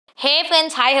Hey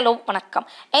friends, hi, hello, வணக்கம்.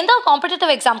 எந்த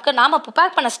competitive எக்ஸாம்க்கு நாம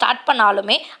ப்ரிப்பேர் பண்ண ஸ்டார்ட்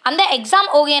பண்ணாலுமே அந்த எக்ஸாம்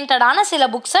ஓரியன்டான சில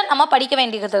புக்ஸை நம்ம படிக்க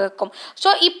வேண்டியது இருக்கும்.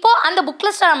 ஸோ இப்போ அந்த புக்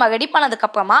லிஸ்ட்டை நம்ம ரெடி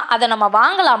பண்ணதுக்கப்புறமா அதை நம்ம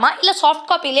வாங்கலாமா இல்லை சாஃப்ட்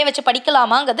காப்பிலே வச்சு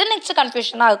படிக்கலாமாங்கிறது நெக்ஸ்ட்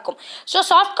கன்ஃபியூஷனாக இருக்கும். ஸோ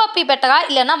சாஃப்ட் காப்பி பெட்டரா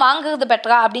இல்லைன்னா வாங்குறது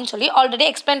பெட்டரா அப்படின்னு சொல்லி ஆல்ரெடி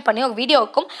எக்ஸ்பிளைன் பண்ணி ஒரு வீடியோ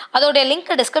இருக்கும். அதோடைய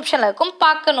லிங்க் டிஸ்கிரிப்ஷனில் இருக்கும்,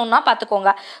 பார்க்கணுன்னா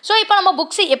பார்த்துக்கோங்க. ஸோ இப்போ நம்ம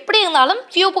புக்ஸ் எப்படி இருந்தாலும்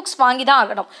ஃபியூ புக்ஸ் வாங்கி தான்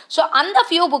ஆகணும். ஸோ அந்த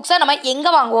ஃபியூ புக்ஸை நம்ம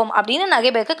எங்கே வாங்குவோம் அப்படின்னு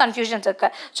நிறைய பேருக்கு கன்ஃபியூஷன்ஸ்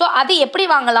இருக்குது. ஸோ அது எப்படி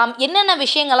வாங்கலாம், என்னென்ன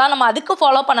விஷயங்கள்லாம் நம்ம அதுக்கு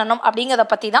ஃபாலோ பண்ணணும் அப்படிங்கிறத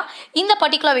பற்றி தான் இந்த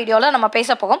பர்டிகுலர் வீடியோவில் நம்ம பேச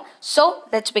போகிறோம். So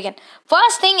let's begin.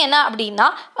 First thing என்ன அப்படின்னா,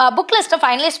 புக் லிஸ்ட்டை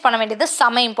ஃபைனலைஸ் பண்ண வேண்டியது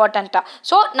செம்ம இம்பார்ட்டண்ட்டாக.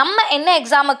 ஸோ நம்ம என்ன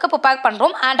எக்ஸாமுக்கு ப்ரிப்பேர்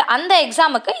பண்ணுறோம் அண்ட் அந்த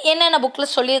எக்ஸாமுக்கு என்னென்ன புக்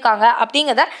லிஸ்ட் சொல்லியிருக்காங்க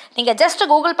அப்படிங்கிறத நீங்கள் ஜஸ்ட்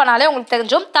கூகுள் பண்ணாலே உங்களுக்கு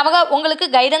தெரிஞ்சும். தவிர உங்களுக்கு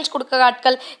கைடன்ஸ் கொடுக்குற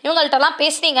ஆட்கள் இவங்கள்ட்டலாம்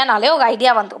பேசுனீங்கனாலே ஒரு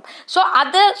ஐடியா வந்துடும். ஸோ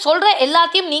அது சொல்கிற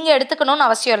எல்லாத்தையும் நீங்கள் எடுத்துக்கணும்னு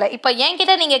அவசியம் இல்லை. இப்போ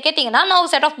என்கிட்ட நீங்கள் கேட்டிங்கன்னா நான்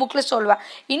ஒரு செட் ஆஃப் புக் லிஸ்ட் சொல்லுவேன்.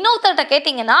 இன்னொருத்தர்கிட்ட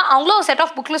கேட்டிங்கன்னா அவங்களும் ஒரு செட்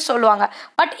ஆஃப் புக் லிஸ்ட் சொல்லுவாங்க.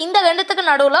 பட் இந்த ரெண்டுத்துக்கு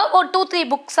நடுவில் ஒரு 2-3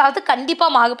 புக்ஸ் ஆகுது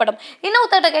கண்டிப்பாக மாறுபடும்.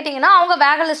 இன்னொருத்தர்கிட்ட கேட்டிங்கன்னா அவங்க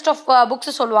வேற லிஸ்ட் ஆஃப்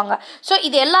புக்ஸ் சொல்லுவாங்க. ஸோ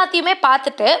இது எல்லாத்தையுமே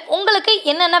பார்த்துட்டு உங்களுக்கு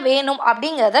என்னென்ன வேணும்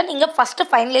அப்படிங்கிறத நீங்கள் ஃபஸ்ட்டு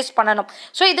ஃபைனலைஸ் பண்ணணும்.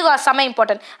 ஸோ இது செம்ம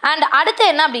இம்பார்ட்டன்ட். அண்ட் அடுத்து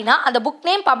என்ன அப்படின்னா, அந்த book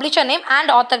name, publisher name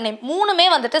and author name மூணுமே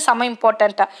வந்துட்டு செம்ம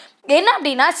இம்பார்ட்டண்ட்டு. என்ன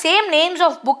அப்படின்னா, சேம் நேம்ஸ்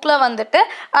ஆஃப் புக்கில் வந்துட்டு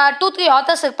 2-3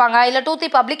 ஆத்தர்ஸ் இருப்பாங்க, இல்லை 2-3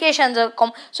 பப்ளிகேஷன்ஸ்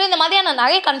இருக்கும். ஸோ இந்த மாதிரியான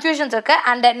நிறைய கன்ஃபியூஷன்ஸ் இருக்குது.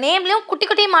 அண்ட் நேம்லேயும் குட்டி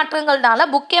குட்டி மாற்றங்கள்னால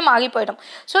புக்கே மாறி போயிடும்.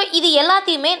 ஸோ இது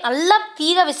எல்லாத்தையுமே நல்லா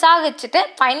விசாரிச்சுட்டு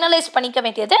ஃபைனலைஸ் பண்ணிக்க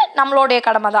வேண்டியது நம்மளுடைய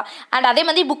கடமை தான். அண்ட் அதே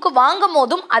மாதிரி புக்கு வாங்கும்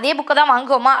போதும் அதே புக்கை தான்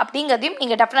வாங்குவோமா அப்படிங்கிறதையும்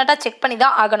நீங்கள் டெஃபினட்டாக செக் பண்ணி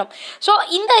தான் ஆகணும். ஸோ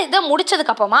இந்த இதை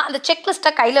முடிச்சதுக்கப்புறமா அந்த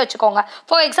செக்லிஸ்ட்டை கையில் வச்சுக்கோங்க.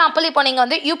 ஃபார் எக்ஸாம்பிள், இப்போ நீங்கள்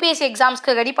வந்து யூபிஎஸ்சி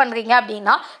எக்ஸாம்ஸ்க்கு ரெடி பண்ணுறீங்க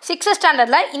அப்படின்னா 6th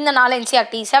ஸ்டாண்டர்டில் இந்த 4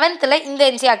 NCERT, 7th இந்த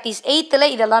NCERTs, 8th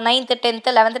இதெல்லாம், 9th 10th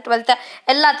 11th 12th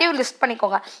எல்லாத்தையும் லிஸ்ட்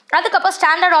பண்ணிக்கோங்க. அதுக்கப்புறம்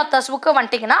ஸ்டாண்டர்ட் ஆத்தர்ஸ் புக்கு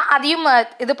வந்துட்டிங்கன்னா அதையும்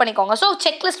இது பண்ணிக்கோங்க. ஸோ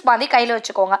செக்லிஸ்ட் மாதிரி கையில்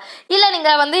வச்சுக்கோங்க. இல்லை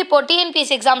நீங்கள் வந்து இப்போ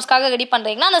டிஎன்பிஎஸ்சி எக்ஸாம்ஸ்க்காக ரெடி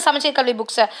பண்ணுறீங்கன்னா அந்த சமச்சீர் கல்வி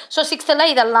புக்ஸை, ஸோ 6th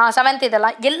இதெல்லாம், 7th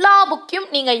இதெல்லாம், எல்லா புக்கையும்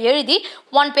நீங்கள் எழுதி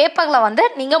ஒன் பேப்பரில் வந்து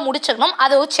நீங்கள் முடிச்சிடணும்.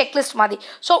 அது ஒரு செக்லிஸ்ட் மாதிரி.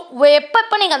 ஸோ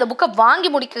எப்போ நீங்கள் அந்த புக்கை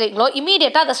வாங்கி முடிக்கிறீங்களோ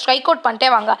இமீடியட்டாக அதை ஸ்ட்ரைக் அவுட்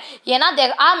பண்ணிட்டே வாங்க. ஏன்னா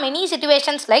there are many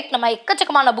situations like நம்ம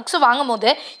எக்கச்சக்கமான புக்ஸ் வாங்கும் போது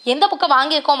எந்த புக்கை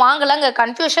வாங்கியிருக்கோம் வாங்கலைங்க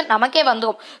கன்ஃபியூஷன் நமக்கே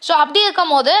வந்துடும். ஸோ அப்படி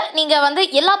இருக்கும் போது நீங்கள் வந்து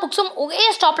எல்லா புக்ஸும் ஒரே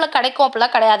ஸ்டாப்பில் கிடைக்கும்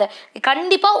அப்படிலாம் கிடையாது.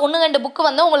 கண்டிப்பாக 1-2 புக்கு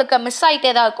வந்து உங்களுக்கு மிஸ்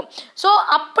ஆகிட்டே தான் இருக்கும். ஸோ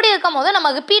அப்படி இருக்கும் போது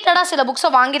நம்ம ரிப்பீட்டடாக சில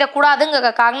புக்ஸை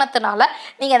வாங்கிடக்கூடாதுங்கிற காரணத்தினால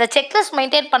நீங்கள் அந்த செக்லிஸ்ட்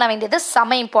மெயின்டைன் பண்ண வேண்டியது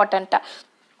செம இம்பார்ட்டண்ட்டு.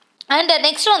 அண்ட்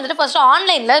நெக்ஸ்ட் வந்துட்டு ஃபஸ்ட்டு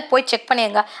ஆன்லைனில் போய் செக்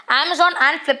பண்ணிடுங்க. அமேசான்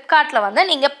அண்ட் ஃப்ளிப்கார்ட்டில் வந்து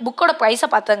நீங்கள் புக்கோட ப்ரைஸை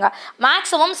பார்த்துங்க.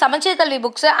 மேக்ஸிமம் சமச்சீர் கல்வி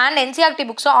புக்ஸு அண்ட் NCERT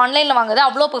புக்ஸு ஆன்லைனில் வாங்குறது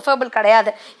அவ்வளோ ப்ரிஃபரபிள்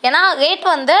கிடையாது. ஏன்னா ரேட்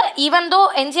வந்து ஈவன் தோ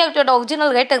NCERTயோட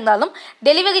ஒரிஜினல் ரேட் இருந்தாலும்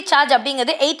டெலிவரி சார்ஜ்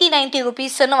அப்படிங்கிறது 80-90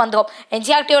 rupeesன்னு வந்துடும்.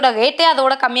 NCERTயோட ரேட்டே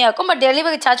அதோட கம்மியாக இருக்கும், பட்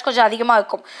டெலிவரி சார்ஜ் கொஞ்சம் அதிகமாக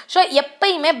இருக்கும். ஸோ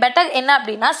எப்பயுமே பெட்டர் என்ன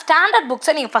அப்படின்னா, ஸ்டாண்டர்ட்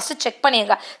புக்ஸை நீங்கள் ஃபஸ்ட்டு செக்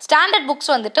பண்ணிடுங்க. ஸ்டாண்டர்ட்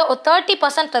புக்ஸ் வந்துட்டு ஒரு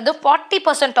 30%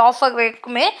 40% ஆஃபர்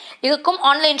வரைக்குமே இருக்கும்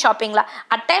online shopping.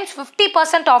 At times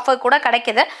 50% offer கூட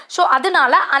கிடைக்குது. ஸோ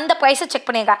அதனால அந்த ப்ரைஸை செக்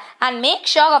பண்ணிங்க and make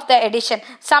sure of the edition.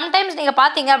 Sometimes நீங்கள்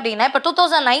பார்த்தீங்க அப்படின்னா இப்போ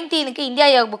 2019 இந்தியா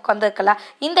இயர் புக் வந்துருக்குல்ல,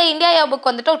 இந்த இந்தியா இயர் புக்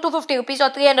வந்துட்டு 250 rupees or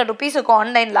 300 rupees இருக்கும்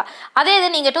ஆன்லைனில். அதே இது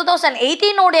நீங்கள்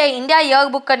 2018 இந்தியா இயர்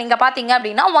புக்கை நீங்கள் பார்த்தீங்க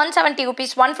அப்படின்னா 170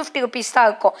 rupees 150 rupees தான்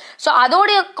இருக்கும். ஸோ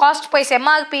அதோடைய காஸ்ட் ப்ரைஸ்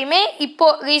MRPயுமே இப்போ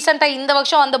ரீசெண்டாக இந்த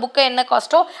வருஷம் அந்த புக்கு என்ன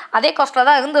காஸ்ட்டோ அதே காஸ்ட்டில்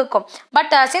தான் இருந்திருக்கும்.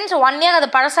 பட் சின்ஸ் 1 year அது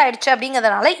பழசாயிடுச்சு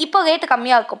அப்படிங்கிறதுனால இப்போ ரேட்டு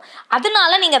கம்மியாக இருக்கும்.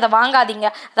 அதனால நீங்கள் அதை வாங்காதீங்க.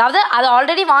 அதாவது அதை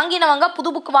ஆல்ரெடி வாங்கினவங்க புது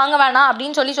புக் வாங்க வேணாம்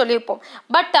அப்படின்னு சொல்லியிருப்போம்.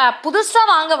 பட் புதுசாக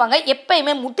வாங்கவங்க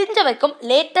எப்பயுமே முடிஞ்ச வரைக்கும்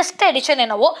லேட்டஸ்ட் எடிஷன்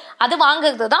என்னவோ அது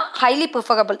வாங்குறது தான் ஹைலி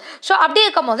ப்ரிஃபரபிள். ஸோ அப்படி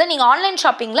இருக்கும் போது நீங்கள் ஆன்லைன்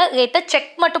ஷாப்பிங்கில் ரேட்டை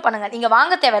செக் மட்டும் பண்ணுங்கள். நீங்கள்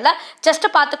வாங்க தேவையில்லை, ஜஸ்ட்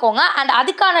பார்த்துக்கோங்க. அண்ட்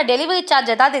அதுக்கான டெலிவரி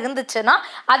சார்ஜ் ஏதாவது இருந்துச்சுன்னா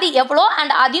அது எவ்வளோ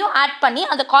அண்ட் அதையும் ஆட் பண்ணி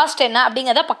அந்த காஸ்ட் என்ன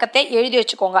அப்படிங்கிறத பக்கத்தை எழுதி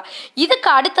வச்சுக்கோங்க.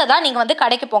 இதுக்கு அடுத்ததான் நீங்கள் வந்து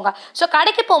கடைக்கு போங்க. ஸோ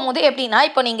கடைக்கு போகும்போது எப்படின்னா,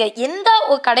 இப்போ நீங்கள் எந்த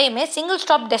ஒரு கடையுமே சிங்கிள்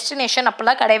ஸ்டாப் டெஸ்டினேஷன்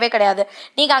அப்படிலாம் கிடையவே கிடையாது.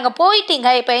 நீங்கள் அங்கே போயிட்டீங்க,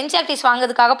 இப்போ NCERTs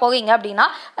வாங்குறதுக்காக போவீங்க அப்படின்னா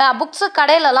புக்ஸு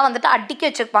கடையிலலாம் வந்துட்டு அடுக்கி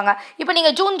வச்சுருப்பாங்க. இப்போ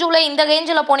நீங்கள் ஜூன் ஜூலை இந்த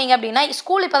ரேஞ்சில் போனீங்க அப்படின்னா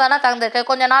ஸ்கூல் இப்போ தானே திறந்துருக்கு,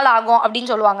 கொஞ்ச நாள் ஆகும் அப்படின்னு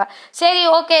சொல்லுவாங்க. சரி,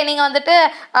 ஓகே, நீங்கள் வந்துட்டு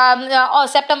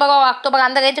செப்டம்பரோ அக்டோபர்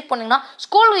அந்த ரேஞ்சுக்கு போனீங்கன்னா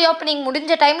ஸ்கூல் ரீஓப்பனிங்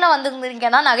முடிஞ்ச டைமில்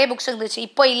வந்துருந்தீங்கன்னா நிறைய புக்ஸ் இருந்துச்சு,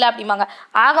 இப்போ இல்லை அப்படிம்பாங்க.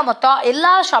 ஆக மொத்தம்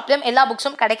எல்லா ஷாப்லேயும் எல்லா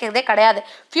புக்ஸும் கிடைக்கிறதே கிடையாது.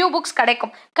 ஃபியூ புக்ஸ்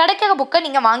கிடைக்கும். கிடைக்கிற புக்கை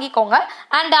நீங்கள் வாங்கிக்கோங்க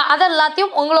அண்ட்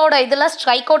அதெல்லாத்தையும் உங்களோட இதில்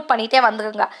ஸ்ட்ரைக் அவுட் பண்ணிகிட்டே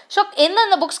வந்துருங்க. வாங்குங்க. ஸோ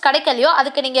எந்தெந்த புக்ஸ் கிடைக்கலையோ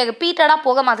அதுக்கு நீங்கள் ரிப்பீட்டடாக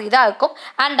போக மாதிரி தான் இருக்கும்.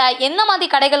 அண்ட் என்ன மாதிரி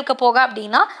கடைகளுக்கு போக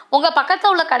அப்படின்னா, உங்கள்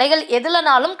பக்கத்தில் உள்ள கடைகள்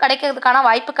எதுலனாலும் கிடைக்கிறதுக்கான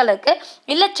வாய்ப்புகள் இருக்குது.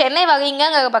 இல்லை சென்னை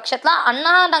வரீங்கிற பட்சத்தில்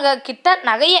அண்ணா நகர் கிட்ட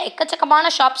நிறைய எக்கச்சக்கமான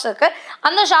ஷாப்ஸ் இருக்குது.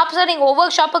 அந்த ஷாப்ஸை நீங்கள்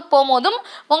ஒவ்வொரு ஷாப்புக்கு போகும்போதும்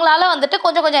உங்களால் வந்துட்டு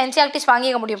கொஞ்சம் கொஞ்சம் என்சிஆர்டிஸ்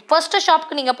வாங்கிக்க முடியும். ஃபர்ஸ்ட்டு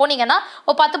ஷாப்புக்கு நீங்கள் போனீங்கன்னா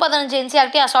ஒரு 10-15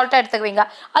 என்சிஆர்டி அசால்ட்டாக எடுத்துக்குவீங்க.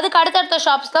 அதுக்கு அடுத்தடுத்த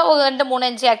ஷாப்ஸில் ஒரு 2-3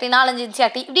 என்சிஆர்டி 4-5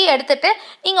 என்சிஆர்டி இப்படி எடுத்துட்டு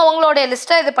நீங்கள் உங்களுடைய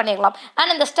லிஸ்ட்டை இது பண்ணிக்கலாம்.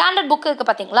 அண்ட் இந்த ஸ்டாண்டர்ட் புக் இருக்குது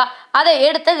பார்த்தீங்களா, அதை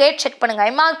எடுத்து ரேட் செக் பண்ணுங்கள்,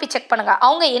 எம்ஆர்பி செக் பண்ணுங்கள்.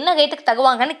 அவங்க என்ன ரேட்டுக்கு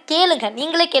தருவாங்கன்னு கேளுங்க,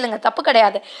 நீங்களே கேளுங்க, தப்பு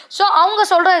கிடையாது. ஸோ அவங்க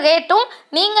சொல்கிற ரேட்டும்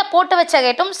நீங்கள் போட்டு வச்ச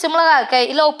ரேட்டும் சிமிலராக இருக்குது,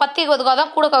 இல்லை ஒரு 10-20 ரூபா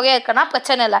தான் கூட குறைய இருக்குன்னா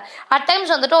பிரச்சனை இல்லை. அட்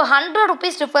டைம்ஸ் வந்துட்டு ஒரு 100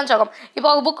 rupees டிஃப்ரென்ஸ் ஆகும். இப்போ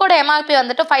ஒரு புக்கோட எம்ஆர்பி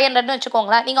வந்துட்டு 500ன்னு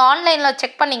வச்சுக்கோங்களேன். நீங்கள் ஆன்லைனில்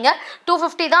செக் பண்ணீங்க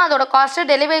 250 தான் அதோட காஸ்ட்டு,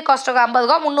 டெலிவரி காஸ்ட்டு 50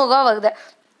 ரூபா 300 ரூபா வருது.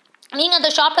 நீங்கள் அந்த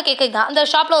ஷாப்பில் கேட்குறீங்க, அந்த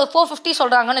ஷாப்பில் ஒரு 450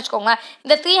 சொல்கிறாங்கன்னு வச்சுக்கோங்க.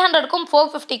 இந்த 300க்கும்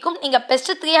 450க்கும் நீங்கள்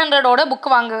பெஸ்ட்டு 300ஓட புக்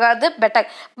வாங்குறது better.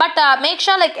 But make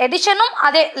sure like எடிஷனும்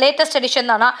அதே லேட்டஸ்ட்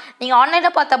எடிஷன் தானா. நீங்கள்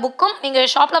ஆன்லைனில் பார்த்த புக்கும் நீங்கள்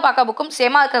ஷாப்பில் பார்க்க புக்கும்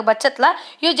சேமாக இருக்கிற பட்சத்தில்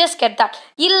யூ ஜஸ்ட் கெட் தட்.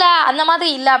 இல்லை அந்த மாதிரி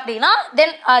இல்லை அப்படின்னா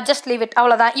தென் ஜஸ்ட் லீவ் இட்,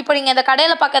 அவ்வளோதான். இப்போ நீங்கள் இந்த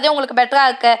கடையில் பார்க்கறதே உங்களுக்கு பெட்டராக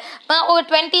இருக்குது, ஒரு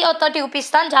 20 or 30 rupees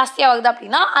தான் ஜாஸ்தியாக வருது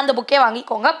அப்படின்னா அந்த புக்கே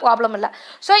வாங்கிக்கோங்க, ப்ராப்ளம் இல்லை.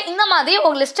 ஸோ இந்த மாதிரி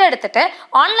ஒரு லிஸ்ட்டை எடுத்துகிட்டு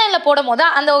ஆன்லைனில் போடும் போது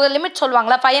அந்த ஒரு லிமிட்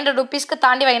சொல்லுவாங்களா, 500 rupeesக்கு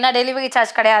தாண்டி வாங்கினா டெலிவரி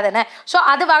சார்ஜ் கிடையாதுன்னு. ஸோ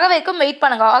அது வர வரைக்கும் வெயிட்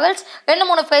பண்ணுங்க. ஆல்ஸ்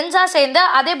 2-3 ஃப்ரெண்ட்ஸாக சேர்ந்து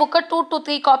அதே புக்கை 2 to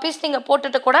 3 காப்பீஸ் நீங்கள்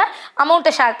போட்டுட்டு கூட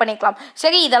அமௌண்ட்டை ஷேர் பண்ணிக்கலாம்.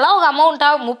 சரி இதெல்லாம் ஒரு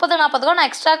அமௌண்ட்டாக 30-40 ரூபா நான்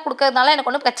எக்ஸ்ட்ரா கொடுக்கறதுனால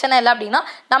எனக்கு ஒன்றும் பிரச்சனை இல்லை அப்படின்னா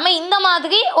நம்ம இந்த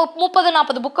மாதிரி ஒரு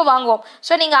 30-40 புக்கு வாங்குவோம்.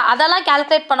 ஸோ நீங்கள் அதெல்லாம்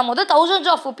கால்குலேட் பண்ணும்போது thousands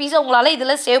of rupees உங்களால்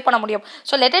இதில் சேவ் பண்ண முடியும்.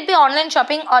 So let it be online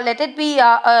shopping or let it be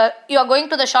you are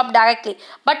going to the shop directly.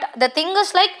 But the thing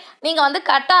is like நீங்கள் வந்து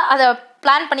கரெக்டாக அதை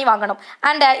பிளான் பண்ணி வாங்கணும்.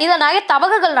 அண்ட் இதில் நிறைய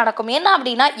தவறுகள் நடக்கும். என்ன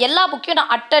அப்படின்னா எல்லா புக்கையும்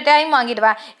நான் அட் அ டைம்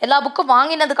வாங்கிடுவேன், எல்லா புக்கும்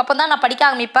வாங்கினதுக்கப்புறம் தான் நான் படிக்க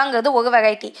ஆரம்பிப்பேங்கிறது ஒரு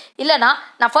வெரைட்டி. இல்லைனா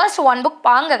நான் ஃபர்ஸ்ட் 1 book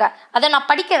வாங்குறேன், அதை நான்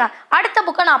படிக்கிறேன், அடுத்த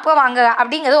புக்கை நான் அப்போ வாங்குறேன்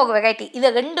அப்படிங்கிறது ஒரு வெரைட்டி. இது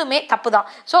ரெண்டுமே தப்பு தான்.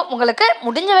 ஸோ உங்களுக்கு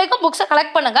முடிஞ்ச வரைக்கும் புக்ஸை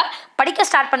கலெக்ட் பண்ணுங்கள், படிக்க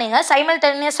ஸ்டார்ட் பண்ணுங்க,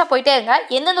 சைமல்டேனியஸாக போயிட்டே இருங்க.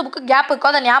 எந்தெந்த புக்கு கேப்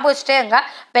இருக்கோ அதை ஞாபகம் வச்சுட்டே இருங்க.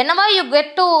 whenever you get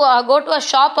to go to a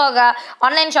shop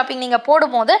online shopping நீங்கள்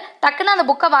போடும்போது டக்குன்னு அந்த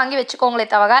புக்கை வாங்கி வச்சுக்கோங்களே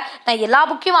தவிர நான் எல்லா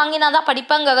புக்கையும் வாங்கினா தான்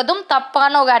படிப்பங்கிறதும்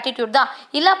தப்பான ஒரு ஆட்டிடியூட் தான்.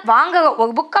 இல்லை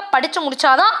ஒரு புக்கை படித்து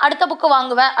முடிச்சாதான் அடுத்த புக்கு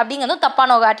வாங்குவேன் அப்படிங்கிறதும்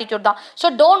தப்பான ஒரு ஆட்டிடியூட் தான். So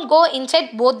don't go inside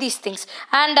both these things.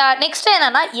 And next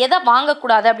என்னன்னா எதை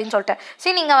வாங்கக்கூடாது அப்படின்னு சொல்லிட்டு,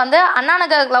 சரி நீங்கள் வந்து அண்ணா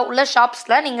நகரில் உள்ள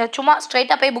ஷாப்ஸில் நீங்கள் சும்மா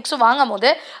ஸ்ட்ரைட்டாக போய் புக்ஸ் வாங்கும்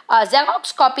போது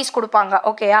ஜெராக்ஸ் காப்பீஸ் கொடுப்பாங்க,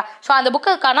 ஓகேயா. ஸோ அந்த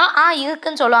புக்குக்கான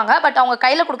இருக்குன்னு சொல்லுவாங்க, பட் அவங்க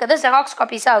கையில் கொடுக்கறது ஜெராக்ஸ்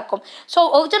காப்பீஸாக இருக்கும். ஸோ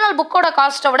ஒரிஜினல் புக்கோட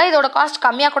காஸ்ட்டை விட இதோட காஸ்ட்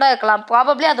கம்மியாக கூட இருக்கலாம்,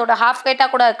 ப்ராபப்ளி அதோட ஹாஃப் ரேட்டாக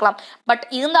கூட இருக்கலாம். பட்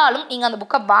இருந்தாலும் நீங்கள் அந்த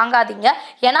புக்கை வாங்காதீங்க.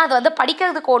 ஏன்னா அது வந்து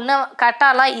படிக்கிறதுக்கு ஒன்றும்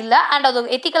கரெக்டாலாம் இல்லை, அண்ட் அது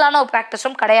எத்திக்கலான ஒரு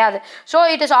ப்ராக்டிஸும் கிடையாது. So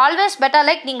it is always better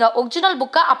like நீங்கள் ஒரிஜினல்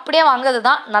புக்கை அப்படியே வாங்குறது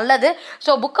தான் நல்லது.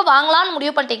 ஸோ புக்கு வாங்கலான்னு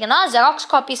முடிவு பண்ணிட்டீங்கன்னா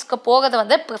ஜெராக்ஸ் காப்பீஸ்க்கு போகிறது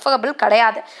வந்து ப்ரிஃபரபிள்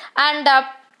கிடையாது. அண்ட்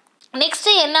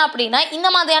நெக்ஸ்ட்டு என்ன அப்படின்னா இந்த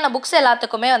மாதிரியான புக்ஸ்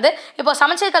எல்லாத்துக்குமே வந்து இப்போ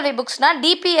சமச்சீர் கல்வி புக்ஸ்னால்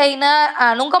டிபிஐன்னு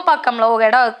நுங்கம்பாக்கம்ல ஒரு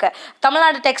இடம் இருக்குது,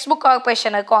 தமிழ்நாடு டெக்ஸ்ட் புக்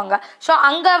கார்பரேஷன் இருக்கும் அங்கே. ஸோ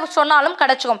அங்கே சொன்னாலும்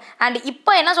கிடச்சிக்கும். அண்ட்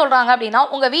இப்போ என்ன சொல்கிறாங்க அப்படின்னா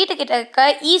உங்கள் வீட்டுக்கிட்ட இருக்க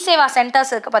சேவா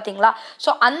சென்டர்ஸ் இருக்குது பார்த்தீங்களா,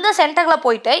 ஸோ அந்த சென்டரில்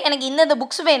போயிட்டு எனக்கு இந்த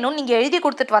புக்ஸ் வேணும்னு நீங்கள் எழுதி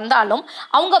கொடுத்துட்டு வந்தாலும்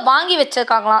அவங்க வாங்கி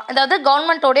வச்சுருக்காங்களாம். அதாவது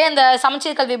கவர்மெண்ட்டோடைய இந்த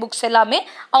சமச்சீர் கல்வி புக்ஸ் எல்லாமே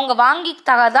அவங்க வாங்கி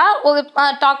தரதா ஒரு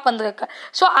டாக் வந்திருக்கு.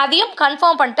 ஸோ அதையும்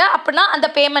கன்ஃபார்ம் பண்ணிட்டு அப்படின்னா அந்த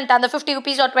பேமெண்ட் அந்த 50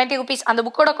 rupees or 20 rupees அந்த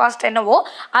புக்கோட காஸ்ட் என்னவோ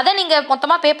அதை நீங்கள்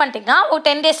மொத்தமாக பே பண்ணிட்டீங்கன்னா ஒரு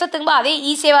 10 days திரும்ப அதே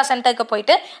சேவா சென்டருக்கு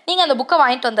போயிட்டு நீங்கள் அந்த புக்கை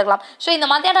வாங்கிட்டு வந்துடலாம். ஸோ இந்த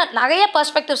மாதிரியான நிறைய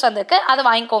பெர்ஸ்பெக்டிவ்ஸ் வந்துருக்கு, அதை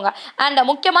வாங்கிக்கோங்க. அண்ட்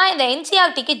முக்கியமாக இந்த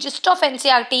என்சிஆர்டிக்கு ஜிஸ்ட் ஆஃப்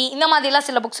என்சிஆர்டி இந்த மாதிரிலாம்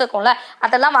சில புக்ஸ் இருக்கும்ல,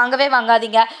 அதெல்லாம் வாங்கவே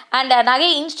வாங்காதீங்க. அண்ட் நிறைய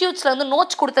இன்ஸ்டியூட்ஸ்லேருந்து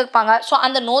நோட்ஸ் கொடுத்துருப்பாங்க, ஸோ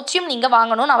அந்த நோட்ஸையும் நீங்கள்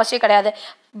வாங்கணும்னு அவசியம் கிடையாது.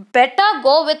 Better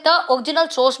go with the original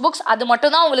source books, அது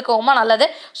மட்டும்தான் உங்களுக்கு ரொம்ப நல்லது.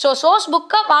 ஸோ சோர்ஸ்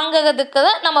புக்கை வாங்குறதுக்கு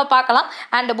நம்ம பார்க்கலாம்.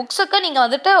 அண்ட் புக்ஸுக்கு நீங்கள்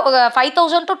வந்துட்டு ஒரு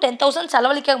 5,000 to 10,000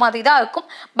 செலவழிக்கிற மாதிரி தான் இருக்கும்.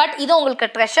 பட் இது உங்களுக்கு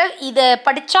ட்ரெஷர், இது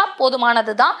படித்தா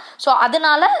போதுமானது தான். ஸோ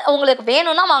அதனால உங்களுக்கு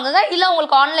வேணும்னா வாங்குங்க, இல்லை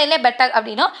உங்களுக்கு ஆன்லைன்லேயே பெட்டர்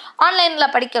அப்படின்னா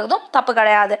ஆன்லைனில் படிக்கிறதும் தப்பு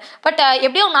கிடையாது. பட்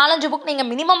எப்படியும் 4-5 புக் நீங்கள்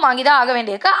மினிமம் வாங்கி தான் ஆக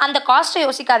வேண்டியிருக்கு. அந்த காஸ்ட்டை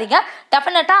யோசிக்காதீங்க,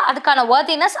 டெஃபினட்டாக அதுக்கான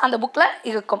வர்த்தினஸ் அந்த புக்கில்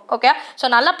இருக்கும். ஓகே, ஸோ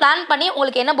நல்லா பிளான் பண்ணி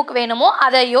உங்களுக்கு என்ன புக் வேணுமோ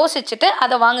அதை யோசிச்சுட்டு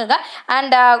அதை வாங்குங்க.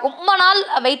 அண்ட் ரொம்ப நாள்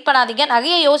வெயிட் பண்ணாதீங்க,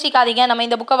 நிறைய யோசிக்காதீங்க நம்ம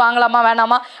இந்த புக்கை வாங்கலாமா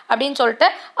வேணாமா அப்படின்னு சொல்லிட்டு.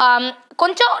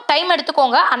 கொஞ்சம் டைம்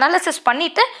எடுத்துக்கோங்க, அனாலிசிஸ்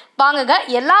பண்ணிவிட்டு வாங்குங்க.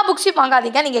 எல்லா புக்ஸையும்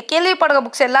வாங்காதீங்க. நீங்கள் கேள்விப்படுற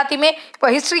புக்ஸ் எல்லாத்தையுமே, இப்போ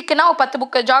ஹிஸ்ட்ரிக்குன்னா 10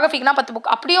 புக்கு, ஜாகிரஃபிக்குனா 10 புக்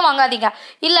அப்படியும் வாங்காதீங்க.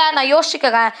 இல்லை நான்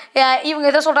யோசிச்சுக்கிறேன், இவங்க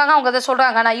இதை சொல்கிறாங்க, அவங்க இதை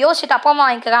சொல்கிறாங்க, நான் யோசிச்சுட்டு அப்பமா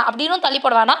வாங்கிக்கிறேன் அப்படின்னு தள்ளி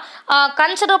போட வேணாம்.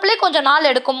 கன்சிடரபிளி கொஞ்சம் நாள்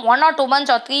எடுக்கும், 1 or 2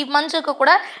 months or 3 monthsக்கு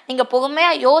கூட நீங்கள்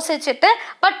பொறுமையாக யோசிச்சுட்டு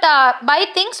but buy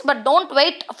things, but don't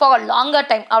wait for a longer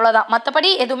time, அவ்வளோதான்.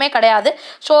 மற்றபடி எதுவுமே கிடையாது.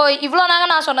 ஸோ இவ்வளோ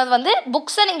நாங்கள் நான் சொன்னது வந்து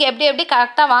புக்ஸை நீங்கள் எப்படி எப்படி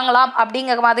கரெக்டாக வாங்கலாம்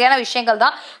அப்படிங்கிற மாதிரியான விஷயங்கள்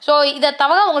தான். ஸோ இதை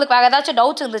தவிர உங்களுக்கு வேறு ஏதாச்சும்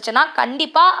டவுட்ஸ் இருந்துச்சுன்னா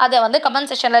கண்டிப்பாக அதை வந்து கமெண்ட்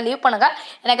செக்ஷனில் லீவ் பண்ணுங்கள்.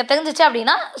 எனக்கு தெரிஞ்சிச்சு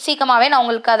அப்படின்னா சீக்கிரமாகவே நான்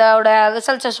உங்களுக்கு அதோட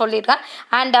ரிசல்ட்ஸை சொல்லியிருக்கேன்.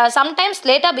 அண்ட் சம்டைம்ஸ்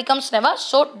லேட்டாக becomes never,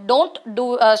 so don't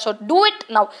do it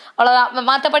now, அவ்வளோதான்.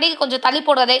 மற்றபடி கொஞ்சம் தள்ளி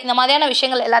போடுறது, இந்த மாதிரியான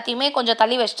விஷயங்கள் எல்லாத்தையுமே கொஞ்சம்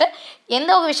தள்ளி வச்சுட்டு எந்த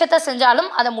ஒரு விஷயத்த செஞ்சாலும்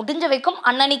அதை முடிஞ்ச வைக்கும்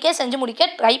அன்னன்னைக்கே செஞ்சு முடிக்க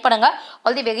ட்ரை பண்ணுங்க.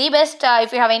 All the very best.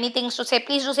 If you have any things to say,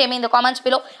 please to say me in the comments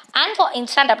below. And for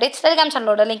instant updates Telegram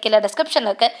சேனலோட லிங்க் இல்லை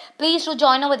டிஸ்கிரிப்ஷனில் இருக்குது. Please to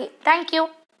join over the. Thank you.